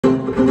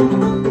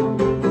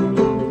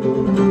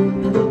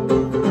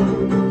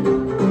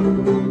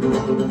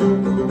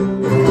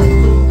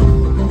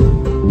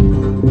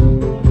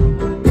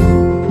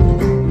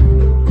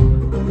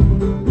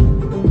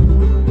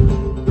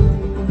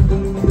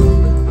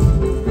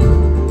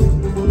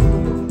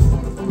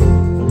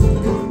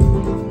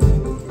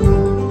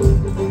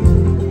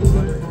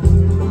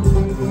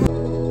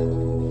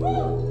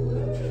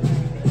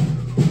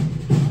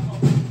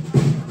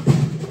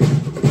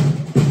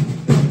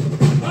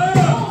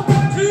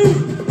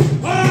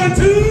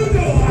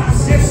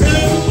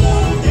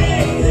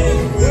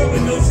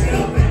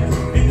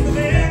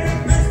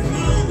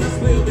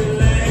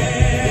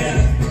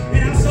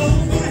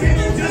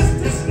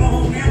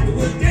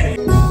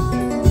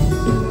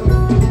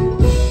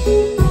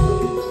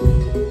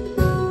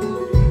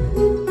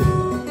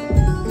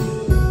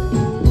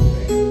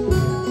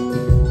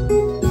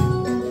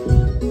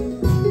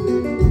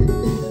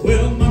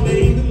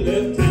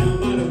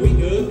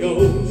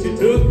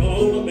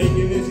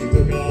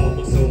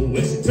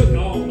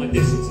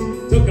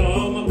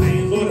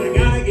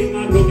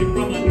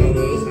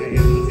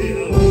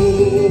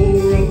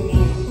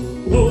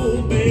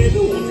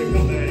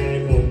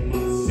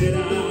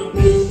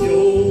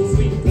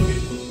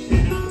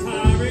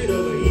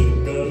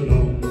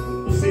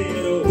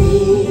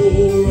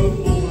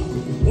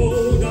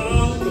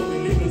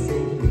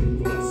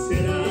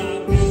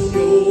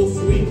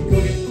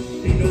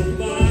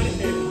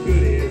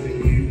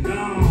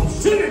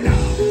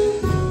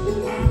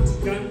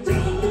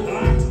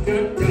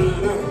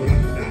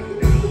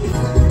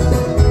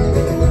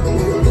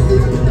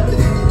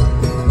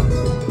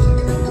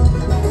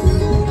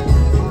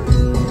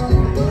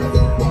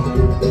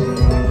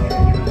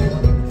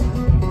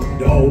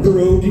Daughter,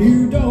 oh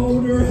dear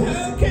daughter,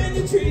 how can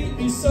you treat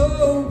me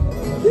so?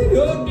 Let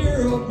your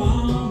dear old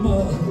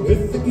mama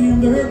with the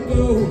gander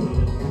go.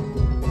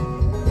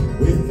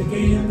 With the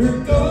gander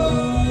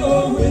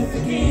go, with the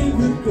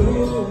gander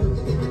go.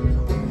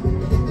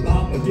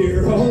 Mama,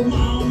 dear old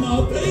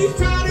mama, please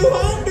try to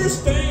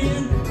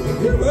understand.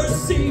 If you ever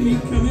see me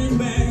coming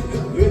back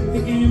with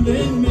the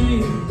gambling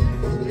man.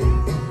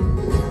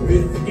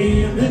 With the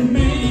gambling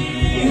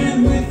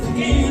man, with the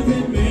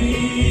gambling man.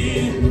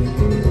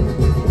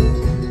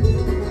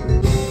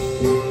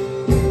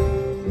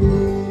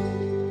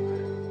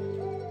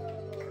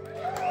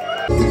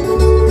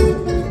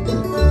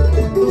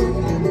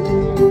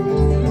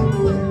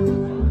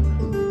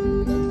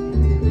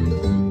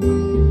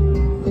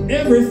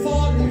 Every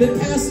thought that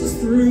passes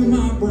through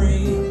my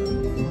brain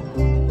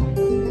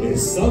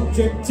is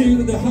subject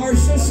to the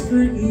harshest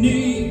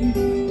scrutiny.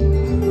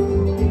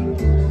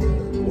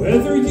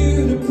 Whether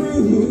you'd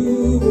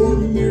approve or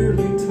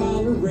merely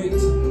tolerate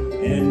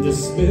and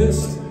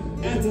dismiss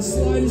at the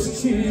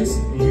slightest chance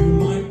you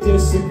might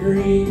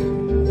disagree.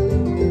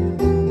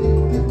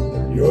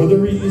 You're the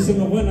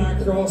reason when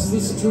I cross the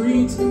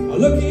street I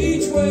look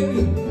each way.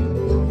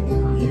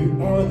 You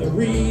are the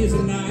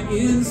reason I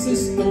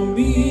insist on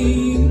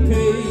being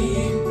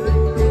paid.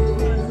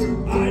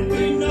 I'd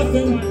be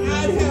nothing,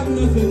 I'd have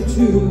nothing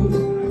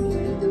to.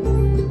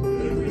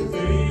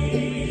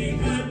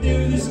 Everything I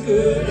do that's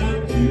good, I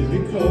do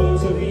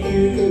because of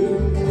you.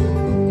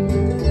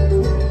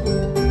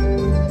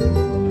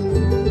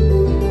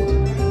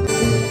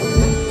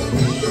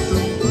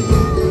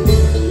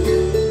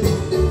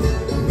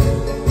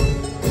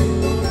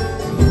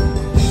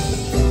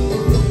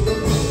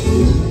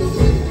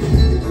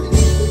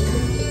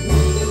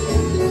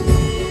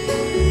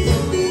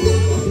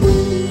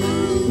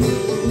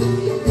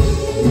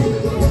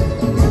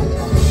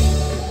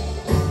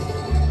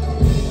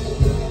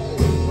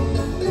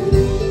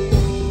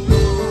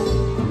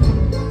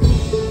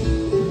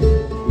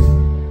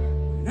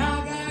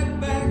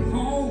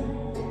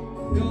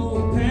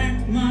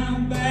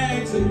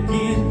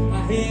 Again, I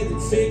headed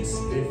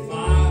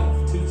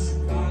 65 to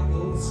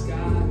Chicago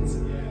skies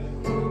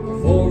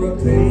for a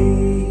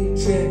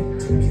paycheck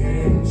to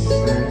cash.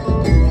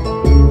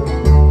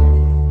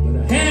 But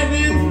I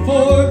haven't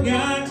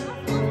forgot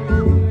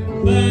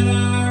about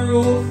our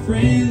old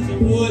friends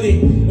Woody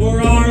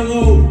or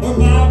Arlo or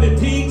Bobby,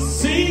 Pete,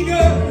 Seeger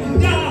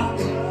and Doc.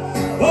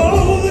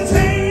 Oh, the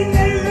train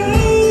they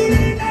rode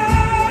and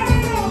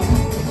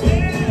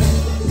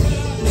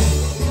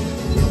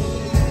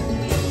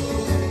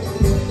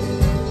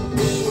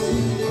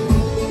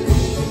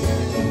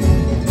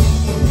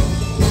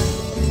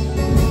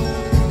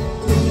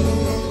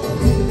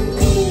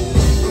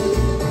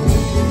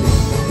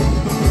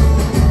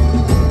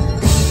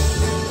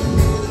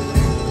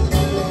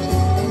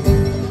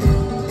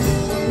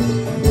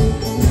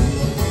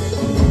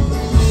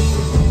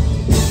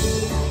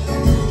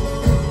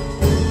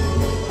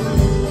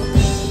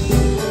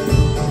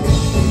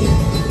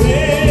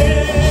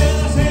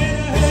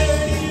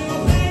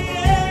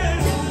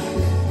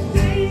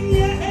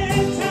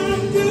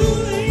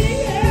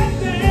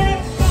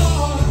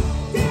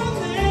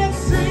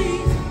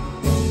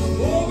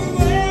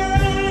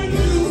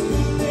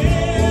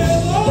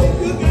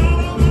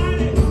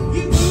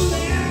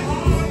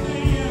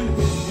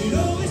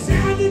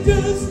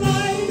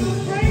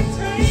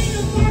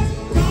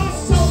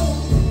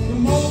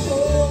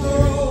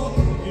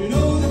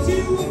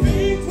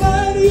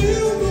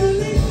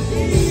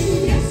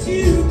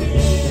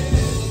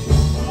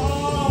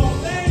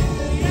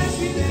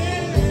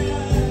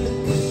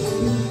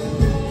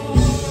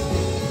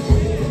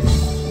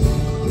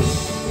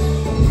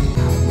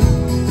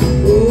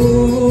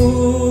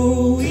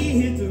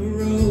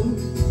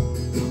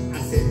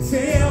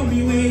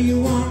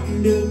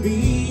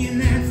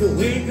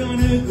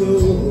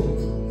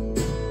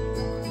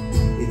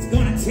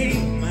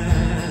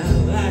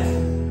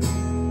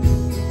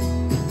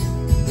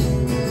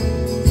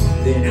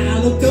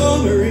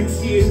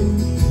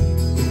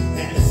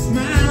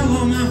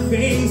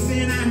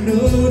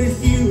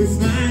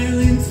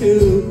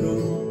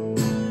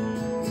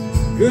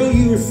Girl,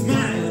 you were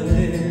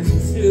smiling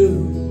too.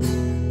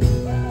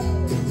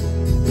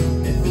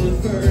 And for the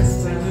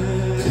first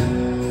time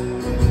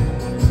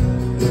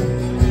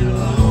in a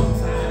long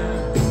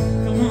time,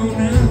 come on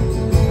now,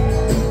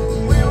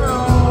 we were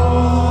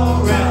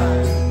all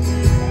right.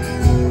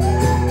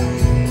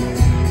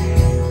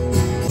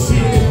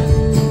 Shit,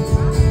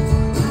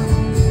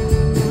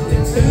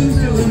 and who's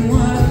doing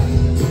what,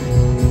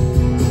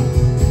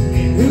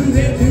 and who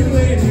they're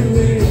doing it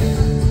with.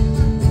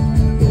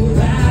 Well,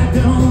 I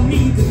don't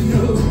need to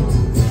know.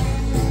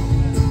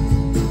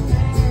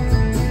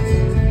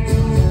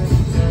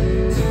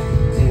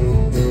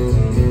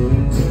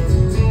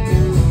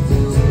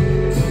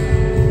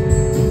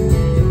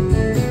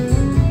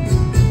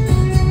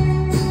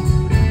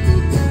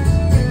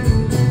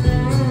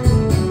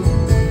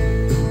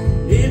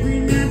 Every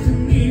night the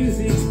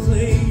music's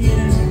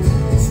playing,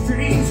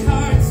 strange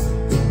hearts,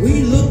 we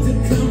look to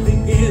come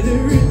together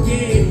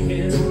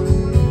again.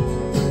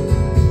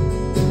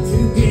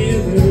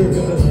 Together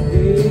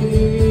again.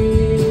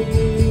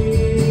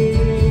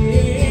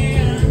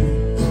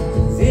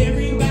 'Cause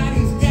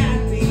everybody's got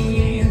the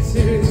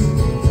answers.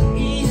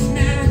 Each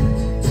night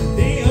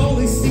they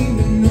always seem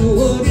to know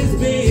what is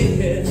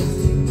best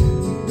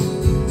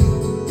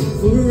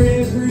for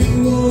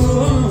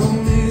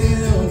everyone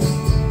else.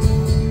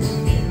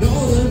 And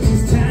all of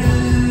this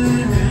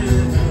time,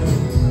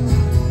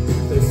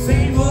 the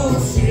same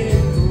old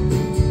shit.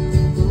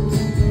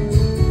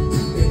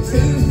 It's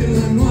who's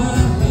doing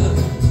what,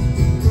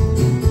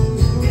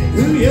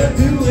 who you're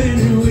doing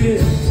it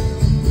with.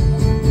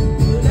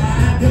 But I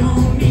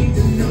don't need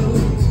to know.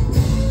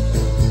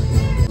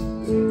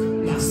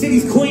 My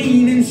city's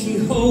queen and she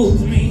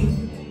holds me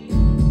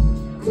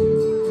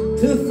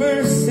to the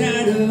first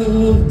sight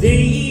of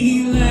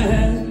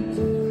daylight.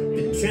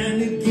 Been trying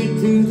to get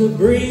through the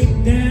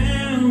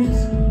breakdowns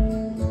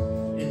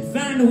and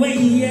find a way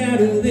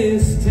out of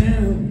this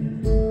town.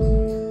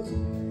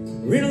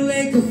 We're in a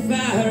lake of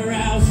fire,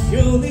 I'll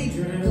surely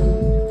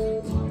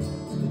drown.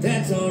 But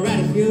that's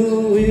alright if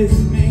you're with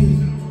me.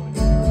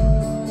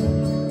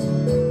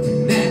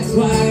 And that's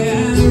why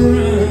I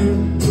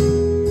run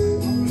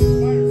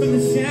from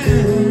the shine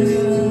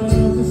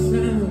of the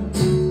sun,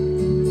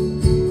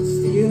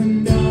 stealing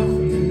dark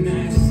from the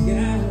night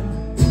sky.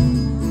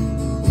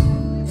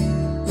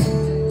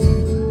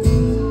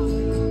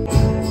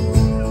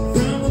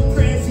 From a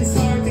precious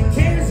heart that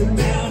cares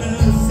about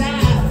us, I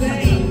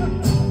think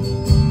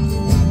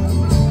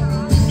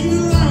she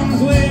belongs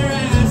where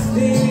I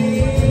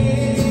stand.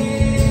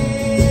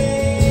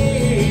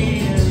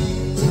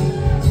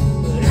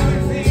 But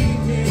I've been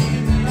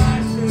thinking that I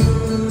should.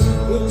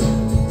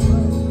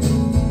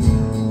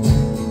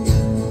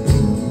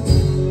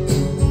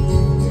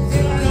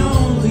 Till I'm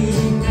lonely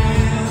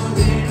now,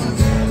 then I'm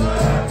never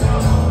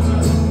gonna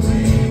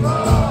leave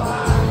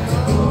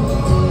Ohio.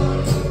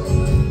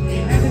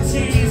 And there's a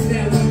chance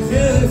that we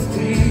just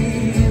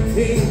can't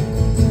take.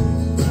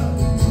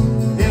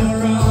 Now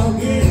we're all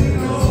getting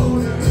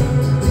older.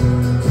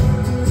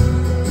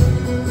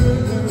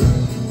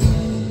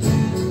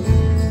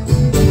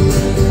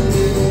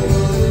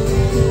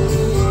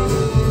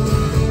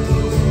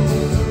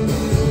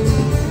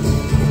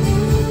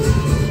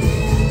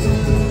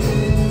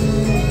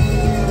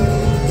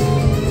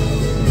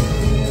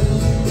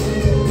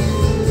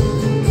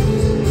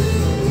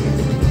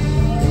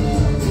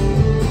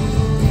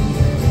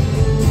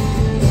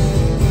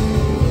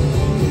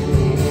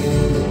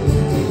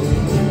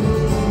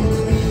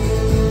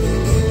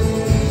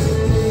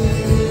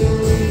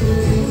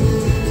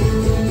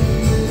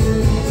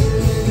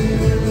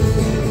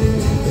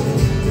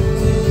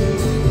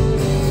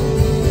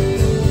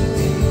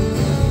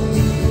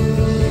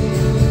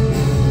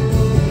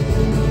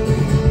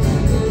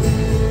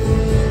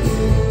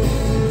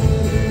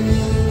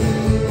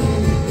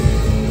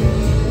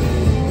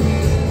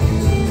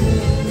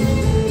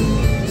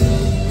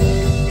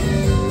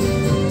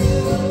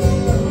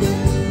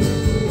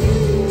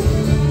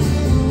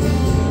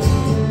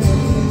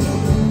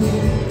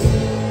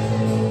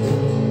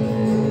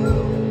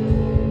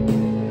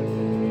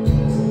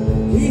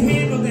 We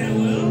handled that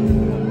well.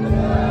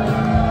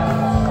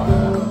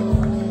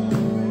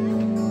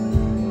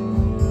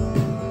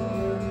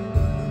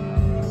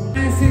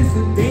 And since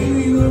the day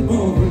we were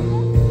born,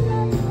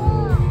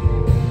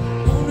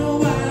 don't know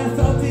why I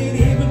thought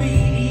it'd ever be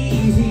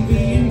easy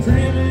being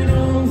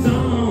criminals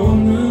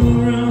on the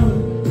run.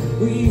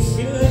 We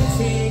should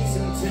take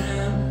some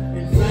time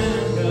and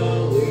find our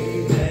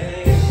way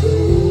back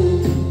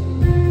home.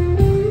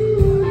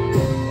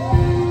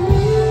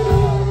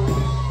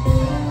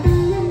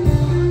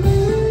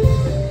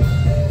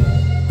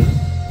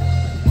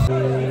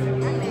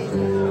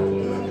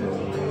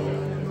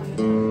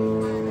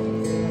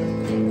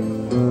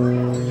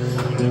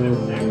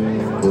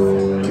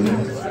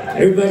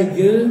 Everybody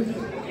good?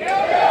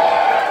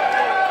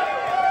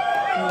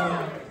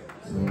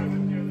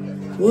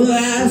 Well,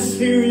 I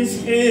sure as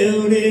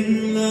hell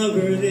didn't love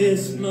her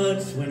this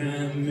much when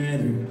I met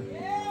her.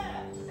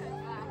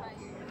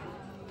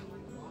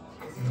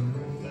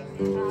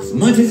 As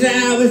much as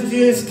I was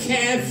just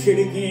captured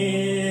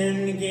again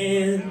and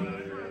again.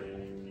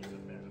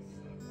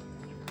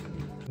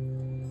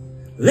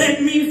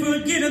 Let me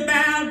forget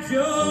about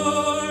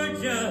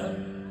Georgia.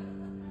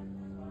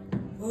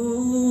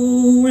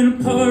 Oh, and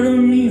a part of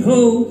me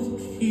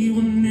hopes she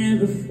will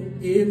never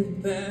forget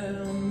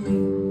about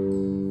me.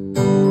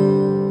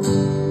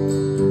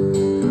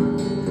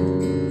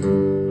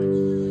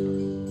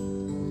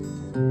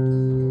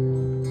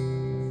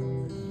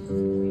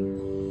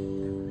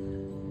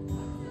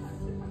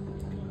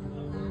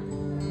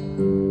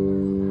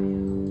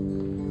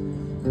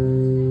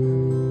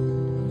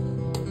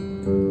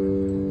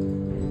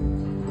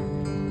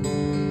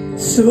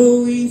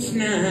 So each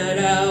night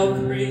I'll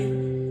pray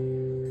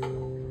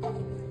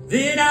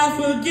that I'll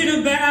forget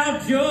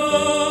about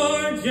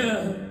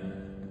Georgia,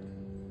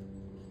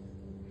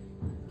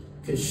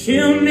 'cause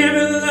she'll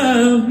never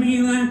love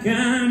me like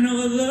I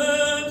know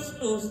love's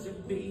supposed to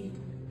be.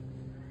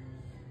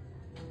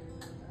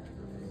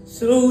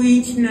 So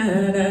each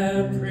night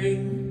I pray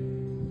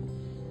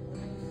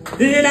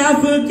that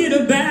I'll forget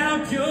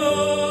about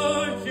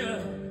Georgia.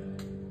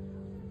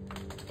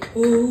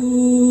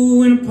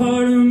 Oh, and a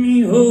part of me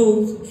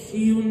hopes that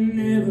she will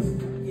never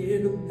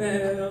forget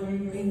about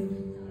me.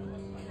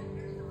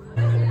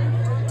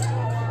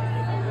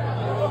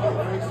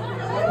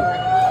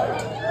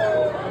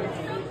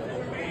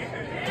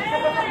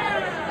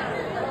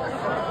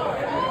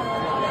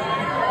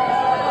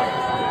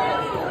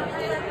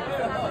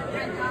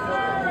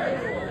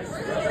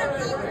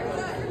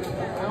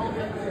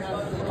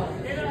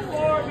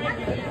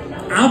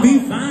 I'll be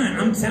fine,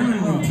 I'm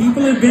telling you.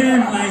 People have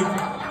been like,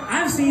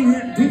 I've seen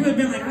him, people have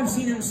been like, I've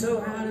seen him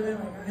so out of it,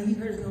 like, he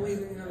hurts no way on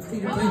the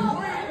feet.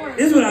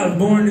 This is what I was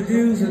born to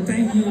do, so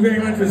thank you very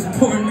much for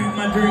supporting me in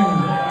my dream.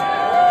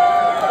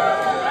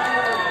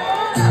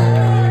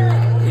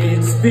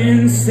 It's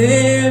been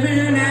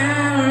 7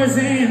 hours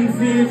and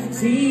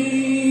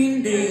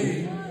 15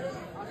 days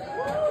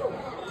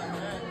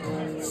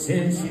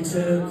since you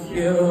took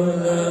your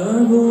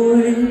love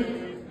away.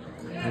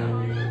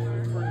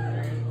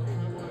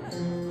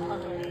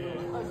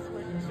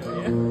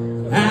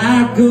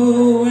 I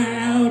go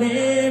out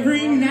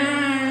every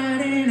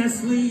night and I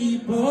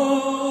sleep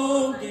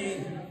all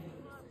day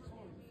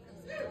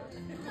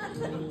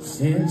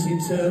since you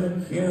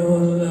took your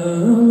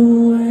love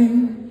away.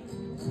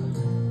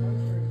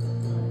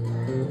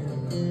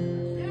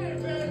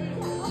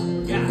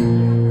 Yeah.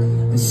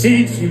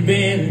 Since you've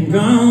been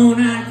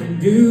gone, I can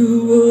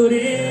do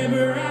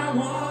whatever I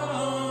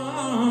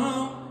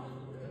want.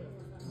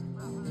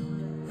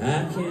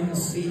 I can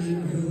see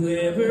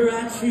whoever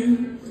I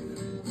choose.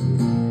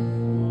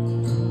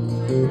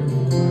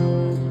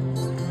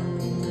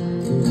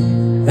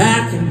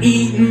 I can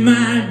eat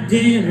my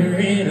dinner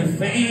in a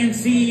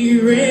fancy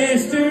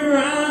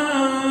restaurant,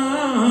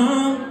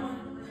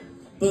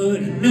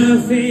 but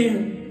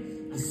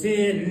nothing, I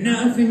said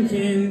nothing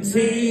can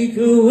take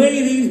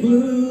away these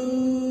blues,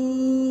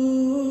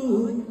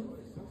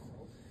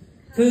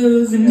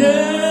 'cause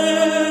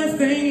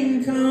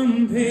nothing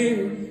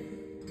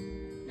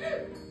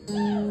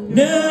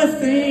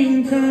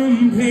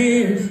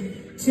compares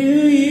to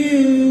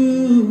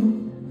you.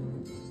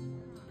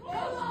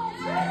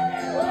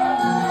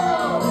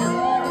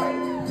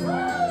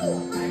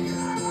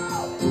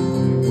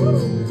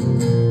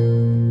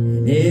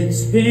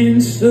 It's been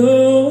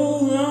so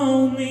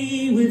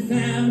lonely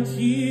without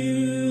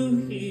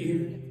you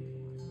here,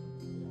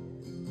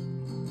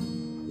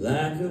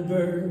 like a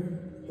bird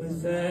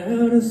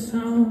without a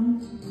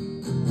song.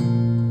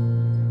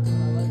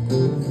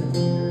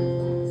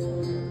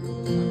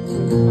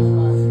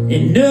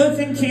 And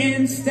nothing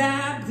can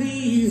stop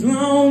these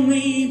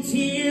lonely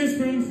tears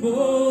from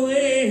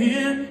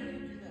falling.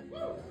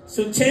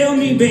 So tell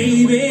me,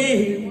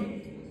 baby,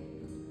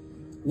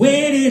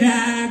 where did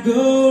I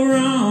go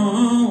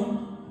wrong?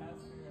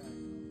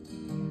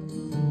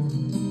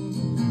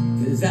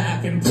 'Cause I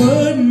can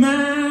put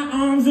my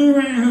arms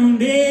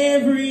around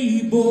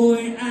every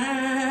boy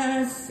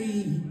I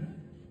see,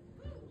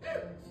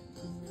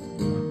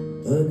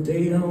 but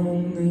they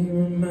only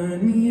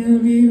remind me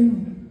of you.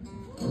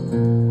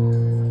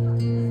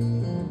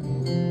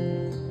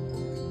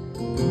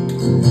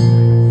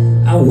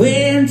 I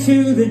went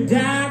to the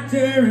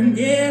doctor and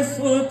guess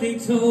what they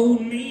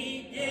told me?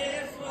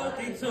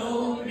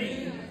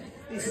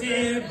 They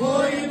said,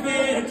 boy, you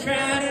better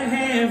try to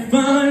have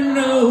fun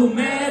no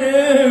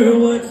matter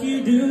what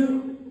you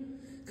do,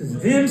 'cause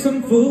them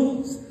some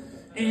fools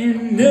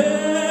and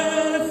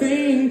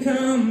nothing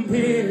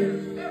compares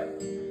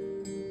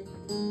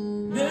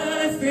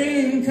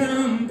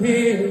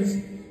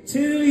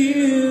to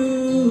you.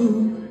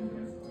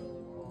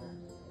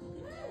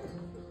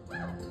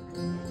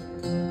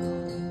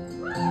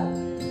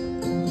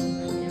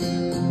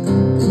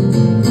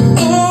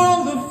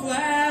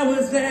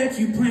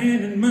 You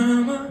planted,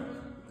 mama,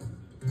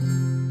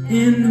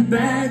 in the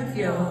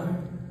backyard,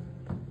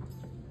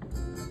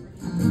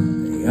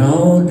 they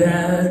all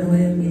died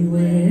when you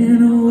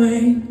went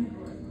away.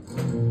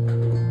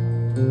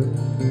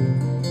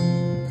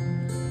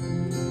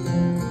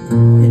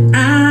 And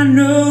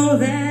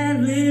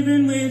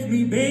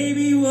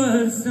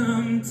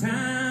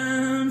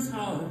sometimes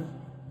hard.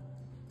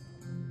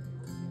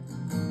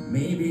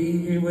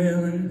 Maybe you're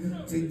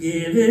willing to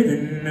give it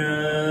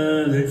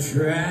another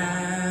try.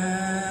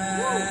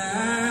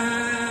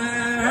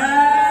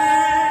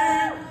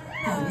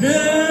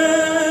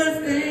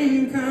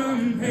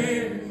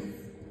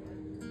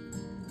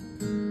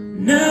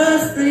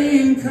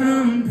 Nothing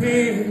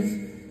compares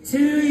to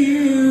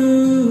you.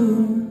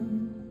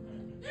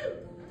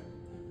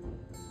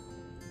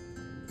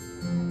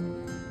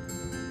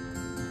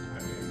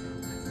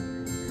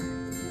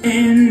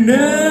 And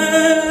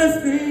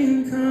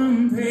nothing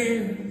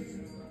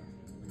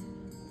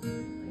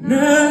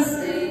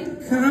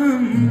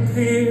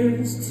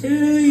compares to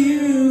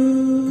you.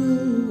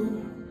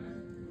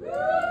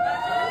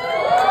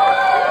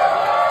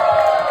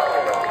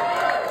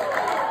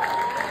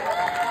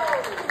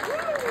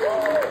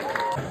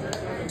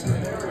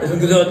 This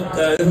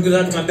one goes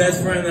out to my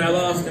best friend that I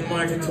lost in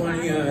March of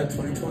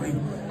 2020.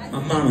 My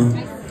mama.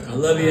 I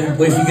love you.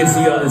 Wish you could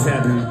see all this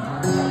happening.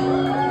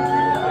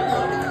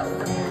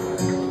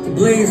 The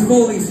Blaze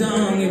Foley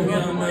song, if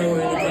y'all know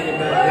anything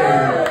about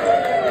that.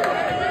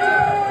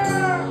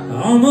 I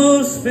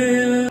almost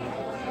fell.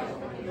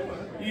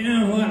 You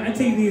know what? I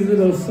take these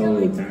little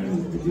solo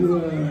times to do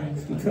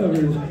some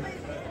covers.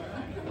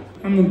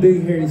 I'm a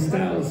big Harry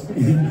Styles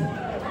fan.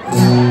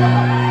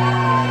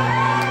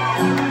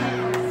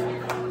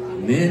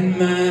 In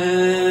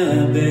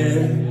my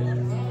bed,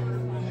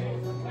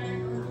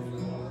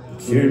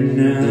 but you're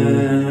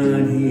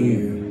not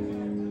here.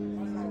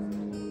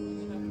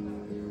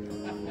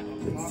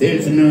 But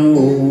there's no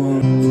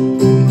one.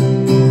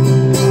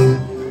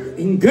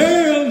 And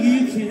girl, you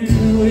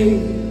can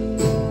wait.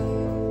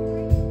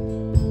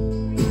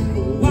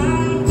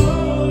 Wild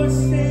horse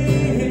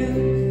stare,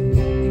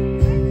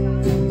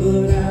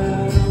 but I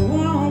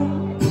won't.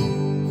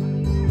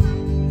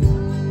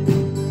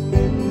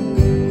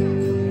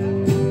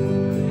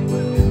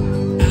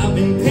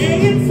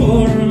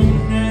 For them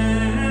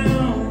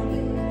now,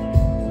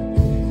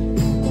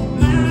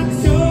 my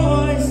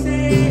choice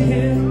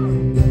and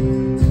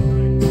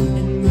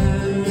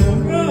my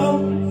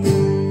road.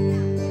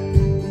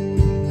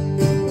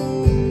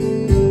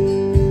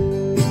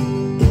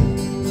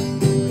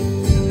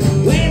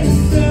 When the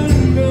sun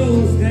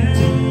goes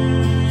down,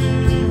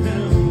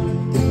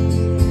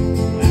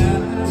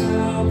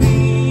 I'll be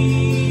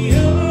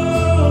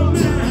on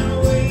my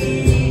way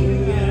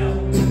out.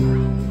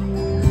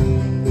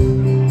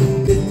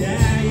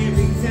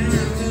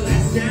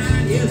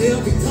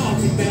 They'll be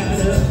talking about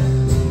us,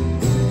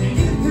 and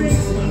it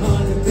breaks my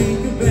heart to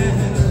think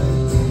about.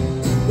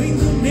 Things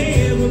will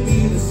never be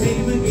the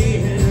same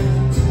again.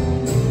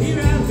 Here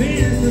I've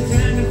been still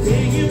trying to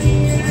figure me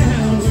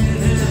out when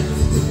I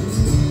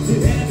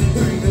still haven't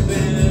worried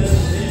about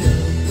them.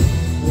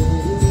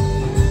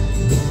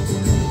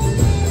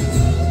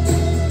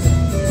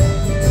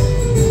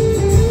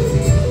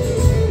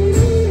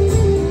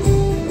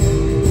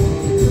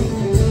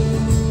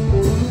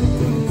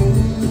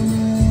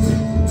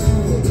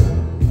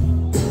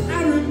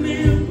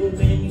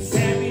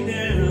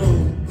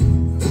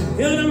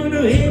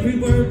 Every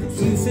word that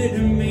you said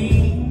to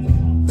me,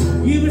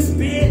 you were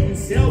spitting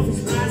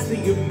selfish lies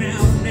through your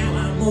mouth. Now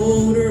I'm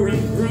older,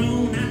 I'm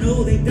grown, I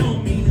know they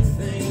don't mean a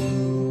thing.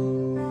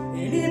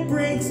 And it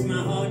breaks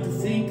my heart to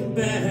think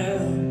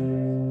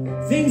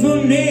about things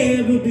will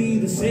never be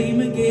the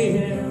same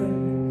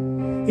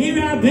again.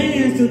 Here I've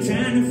been still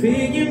trying to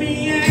figure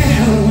me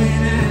out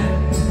when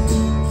I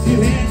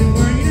still had to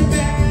worry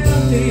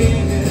about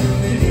them.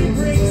 And it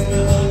breaks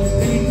my heart to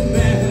think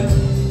about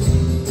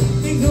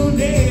things will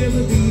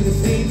never be the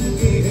same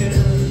again.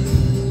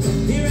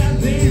 Here I've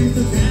been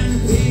still trying to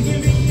figure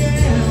me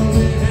out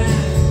when I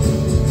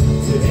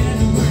still had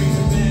to worry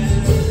about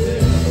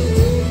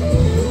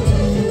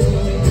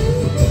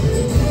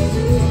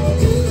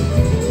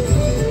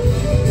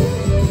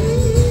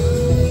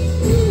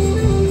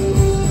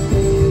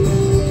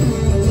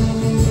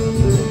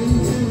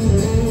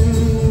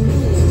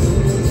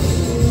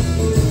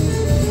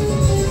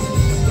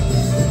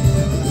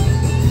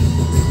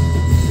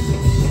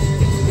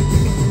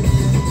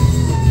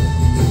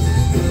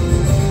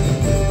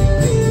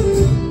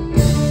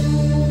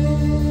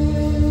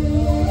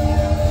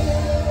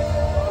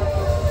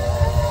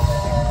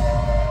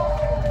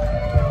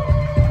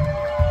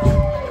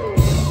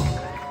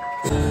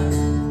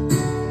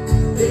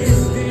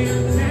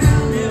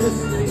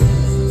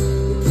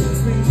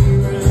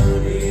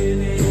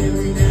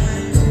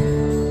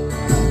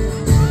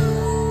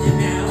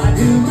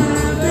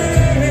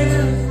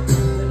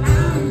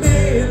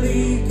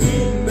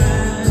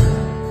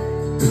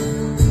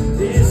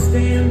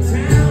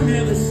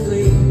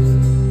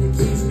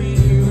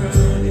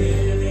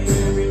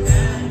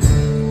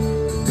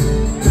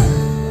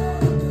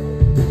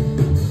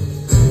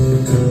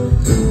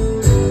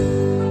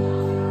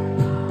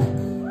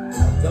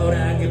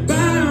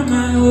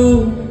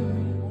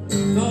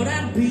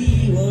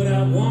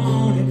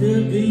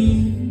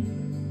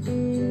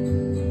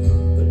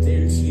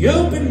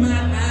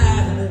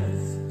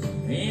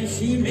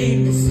she made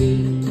me see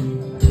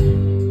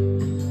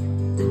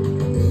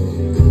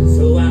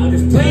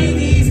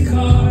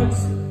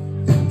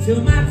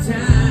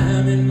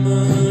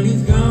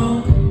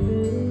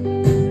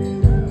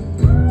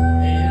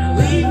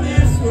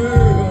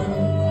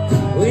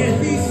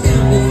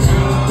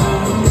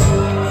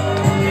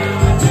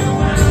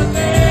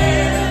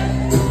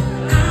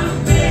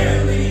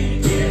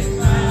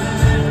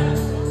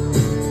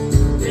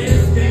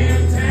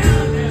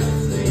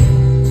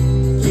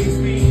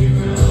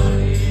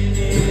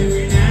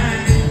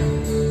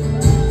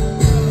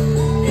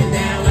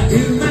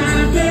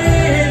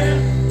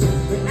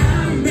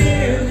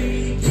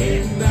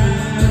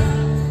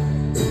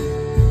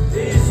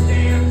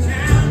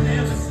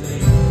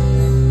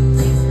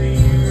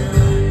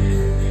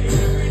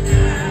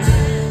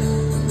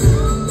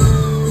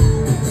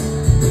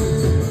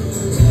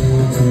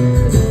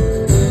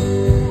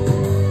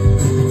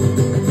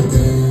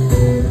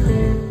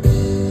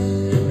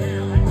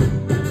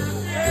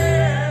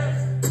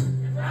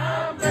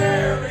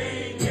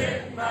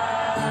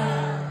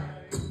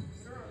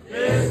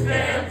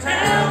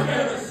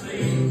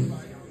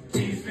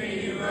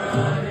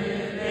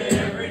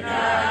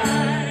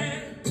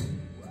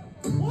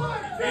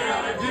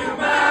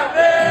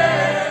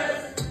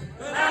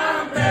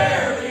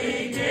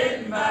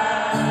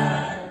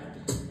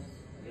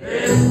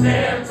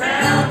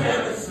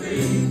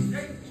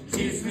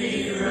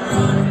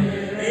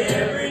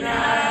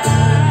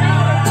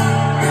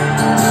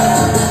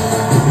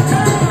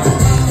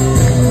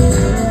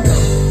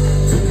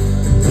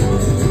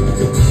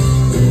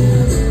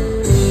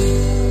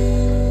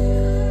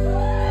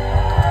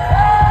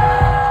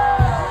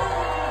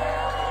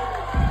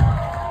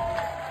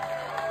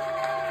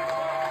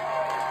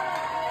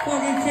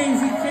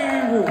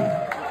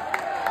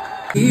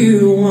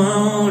You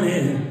want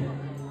it,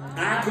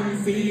 I can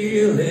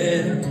feel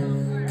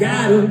it.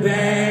 Got a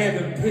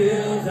bag of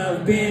pills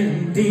I've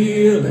been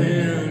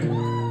dealing,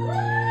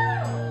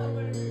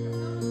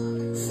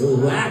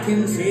 so I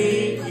can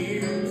take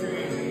you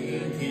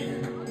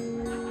drinking.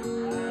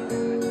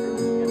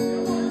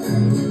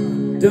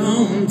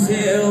 Don't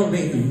tell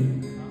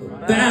me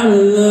about a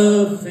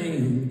love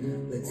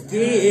thing. Let's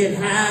get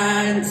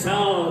high and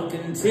talk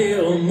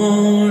until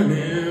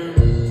morning.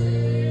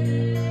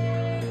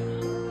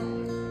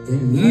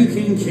 Then you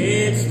can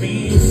catch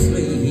me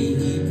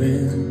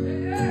sleeping.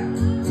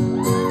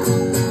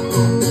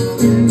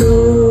 And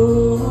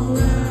all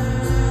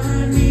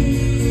I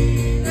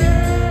need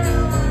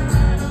now,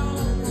 I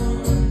don't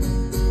want.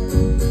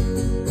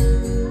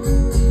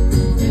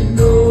 And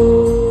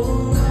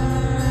all I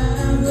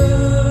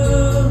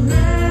love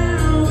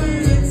now,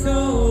 it's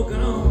all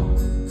gone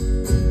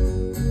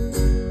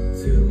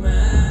to my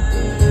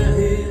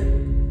head.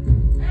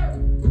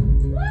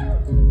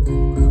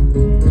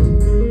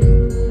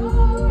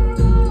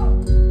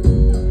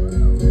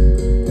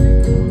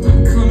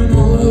 I'm coming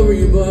all over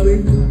you, Bobby.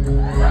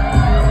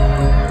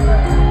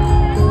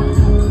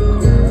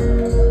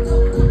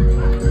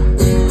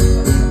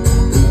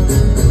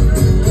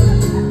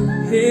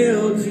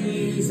 Hell,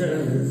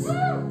 Jesus,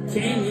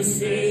 can you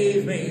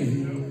save me?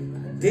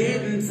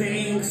 Didn't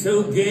think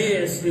so,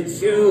 guess that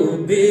you're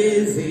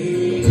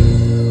busy.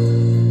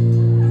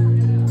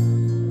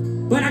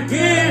 But I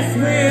guess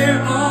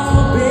we're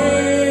all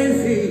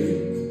busy.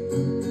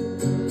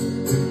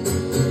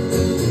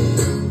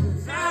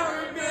 I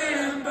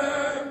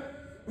remember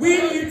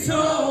when you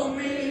told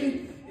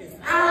me if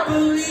I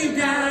believed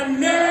I'd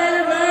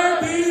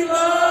never be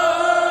lonely.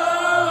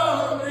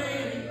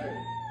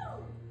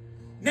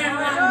 Now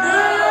I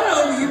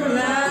know you're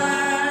lying.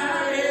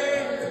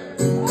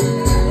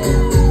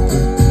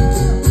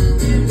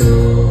 And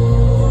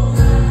all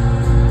I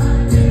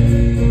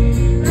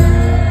need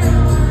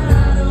now,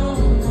 I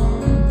don't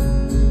want.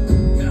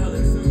 Y'all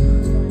listen.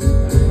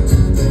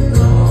 And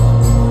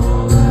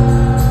all I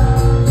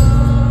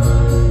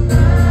love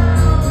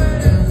now,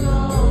 it's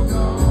all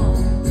gone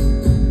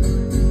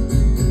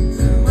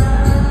to my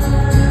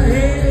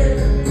head.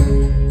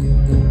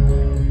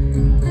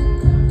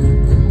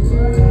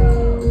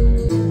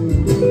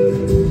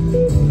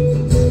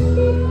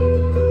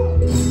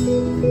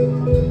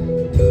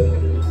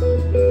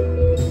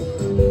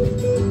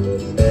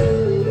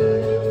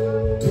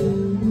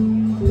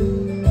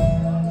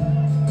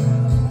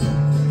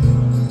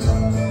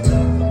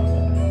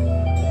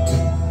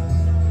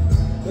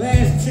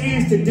 Last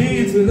chance to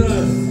dance with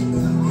us.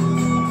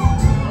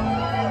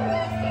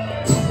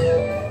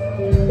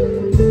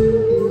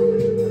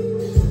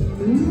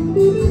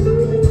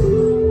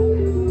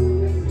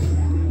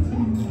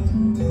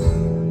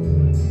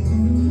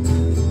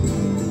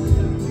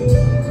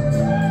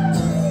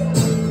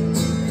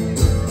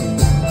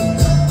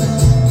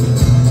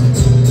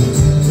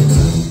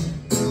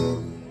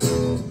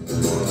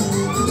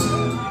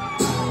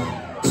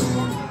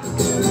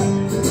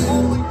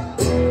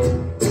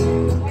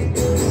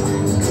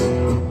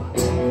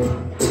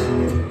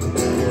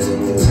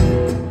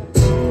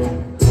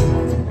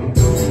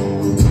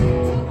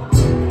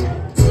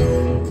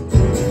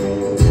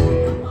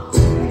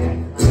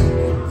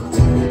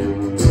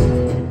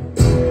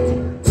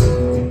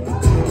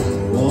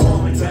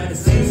 Woman tried to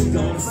say she's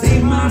gonna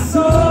save my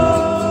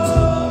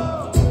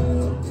soul,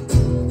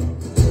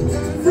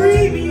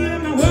 free me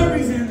of my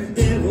worries and the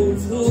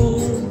devil's hole.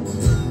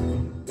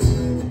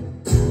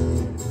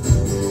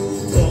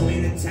 Told me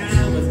that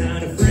time was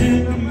not a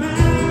friend of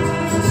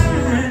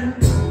mine,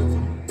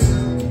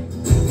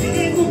 and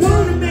if we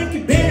wanna make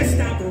it better,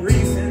 stop a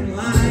racing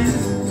line.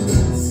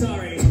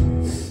 Sorry,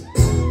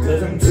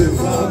 'cause I'm too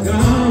far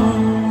gone.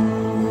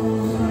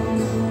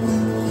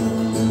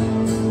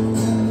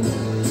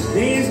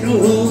 There's no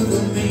hope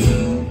for me.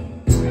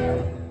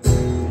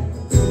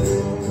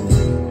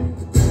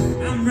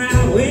 I'm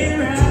right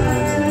where I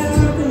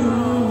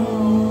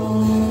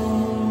belong,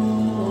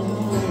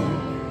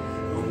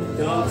 on the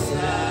dark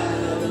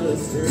side of the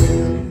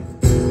street.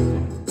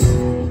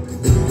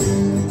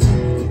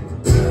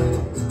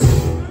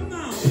 Come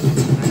on.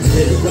 I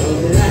never thought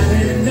that I'd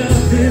end up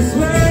this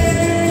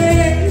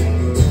way.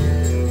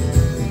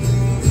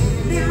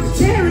 Now I'm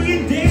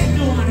carrying debt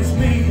no honest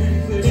man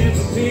could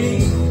ever pay.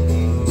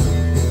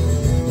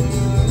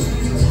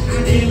 I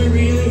never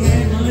really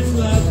had much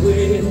luck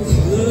with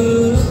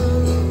love,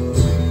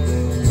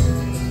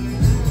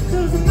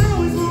 'cause I'm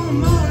always wanting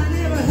more, I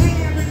never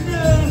have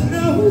enough.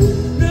 No,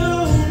 no,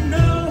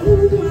 no,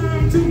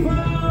 I'm too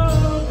far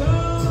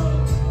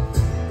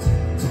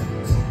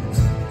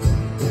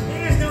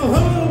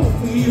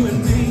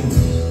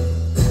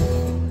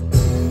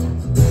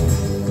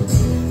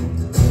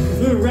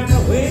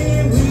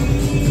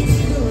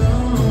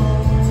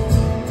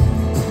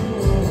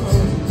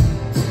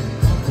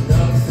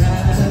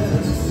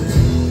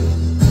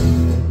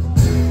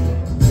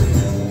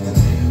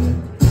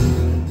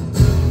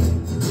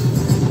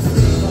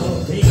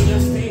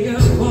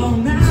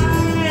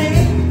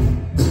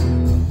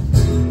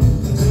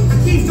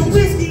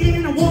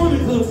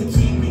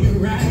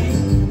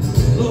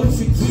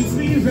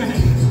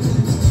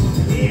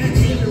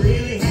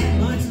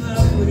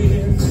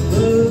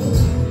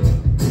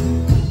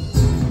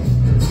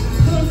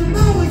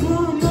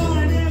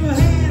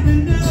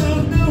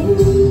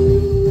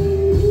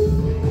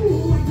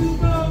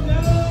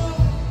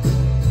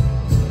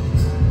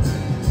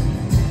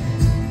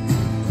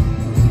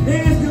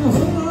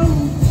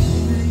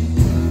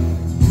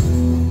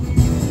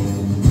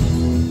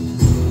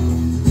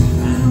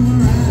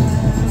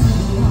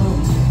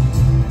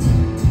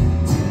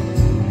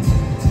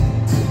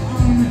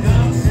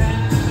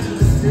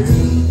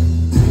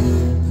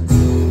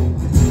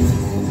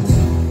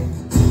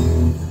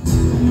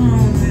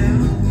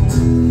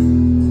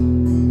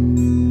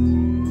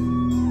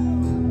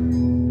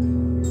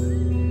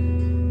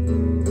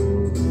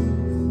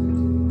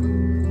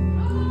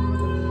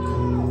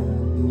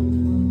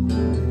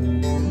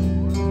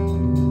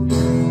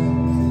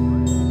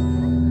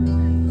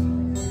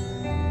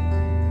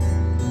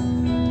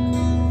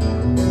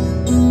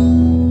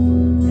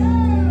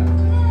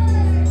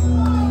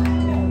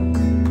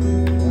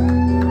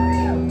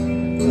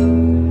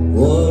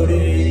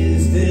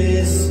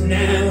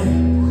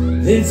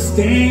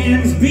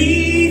stands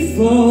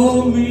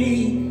before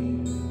me.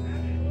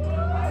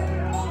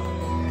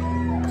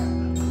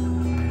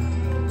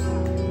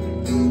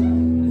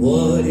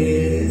 What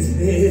is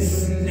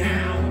this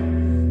now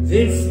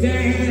that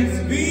stands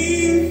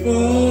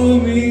before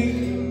me?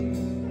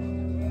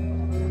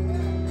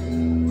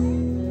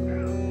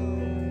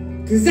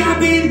 'Cause I've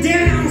been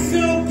down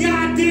so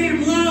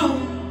goddamn low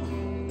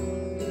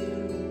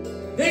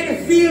that it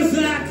feels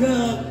like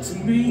up to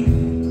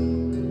me.